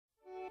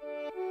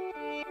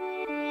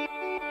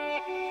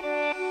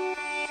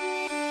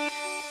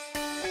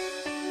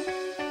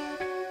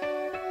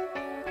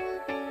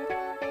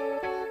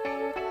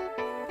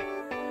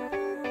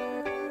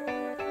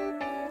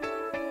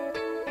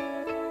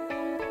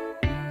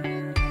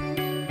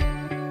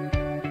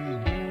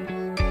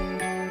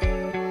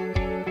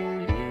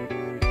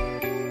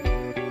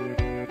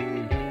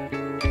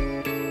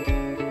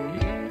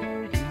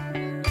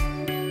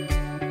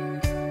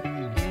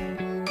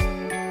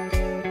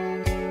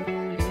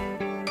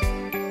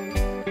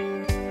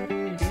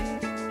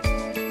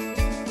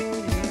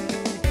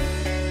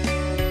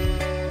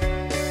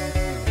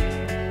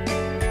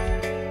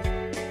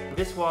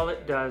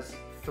wallet does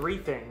 3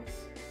 things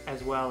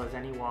as well as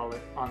any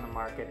wallet on the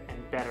market,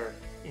 and better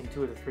in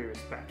 2 of the 3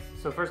 respects.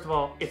 So first of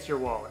all, it's your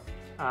wallet.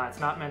 It's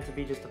not meant to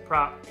be just a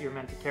prop. You're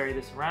meant to carry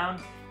this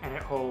around, and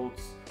it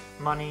holds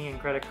money and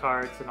credit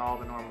cards and all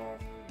the normal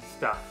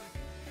stuff.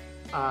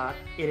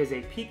 It is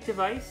a peak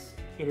device.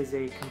 It is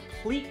a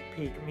complete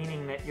peak,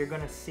 meaning that you're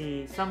going to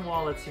see some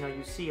wallets,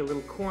 you see a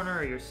little corner,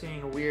 or you're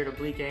seeing a weird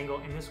oblique angle.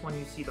 In this one,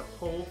 you see the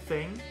whole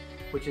thing,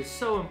 which is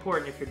so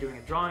important if you're doing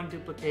a drawing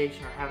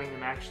duplication or having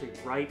them actually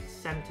write a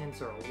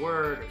sentence or a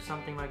word or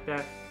something like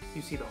that.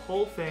 You see the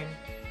whole thing.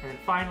 And then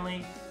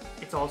finally,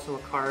 it's also a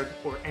card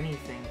or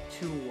anything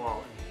to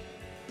wallet.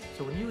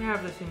 So when you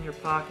have this in your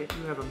pocket,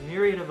 you have a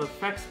myriad of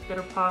effects that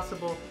are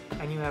possible,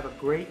 and you have a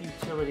great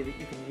utility that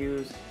you can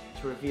use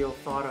to reveal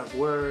thought of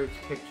words,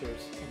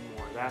 pictures, and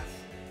more. That's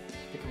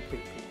the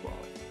complete peak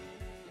wallet.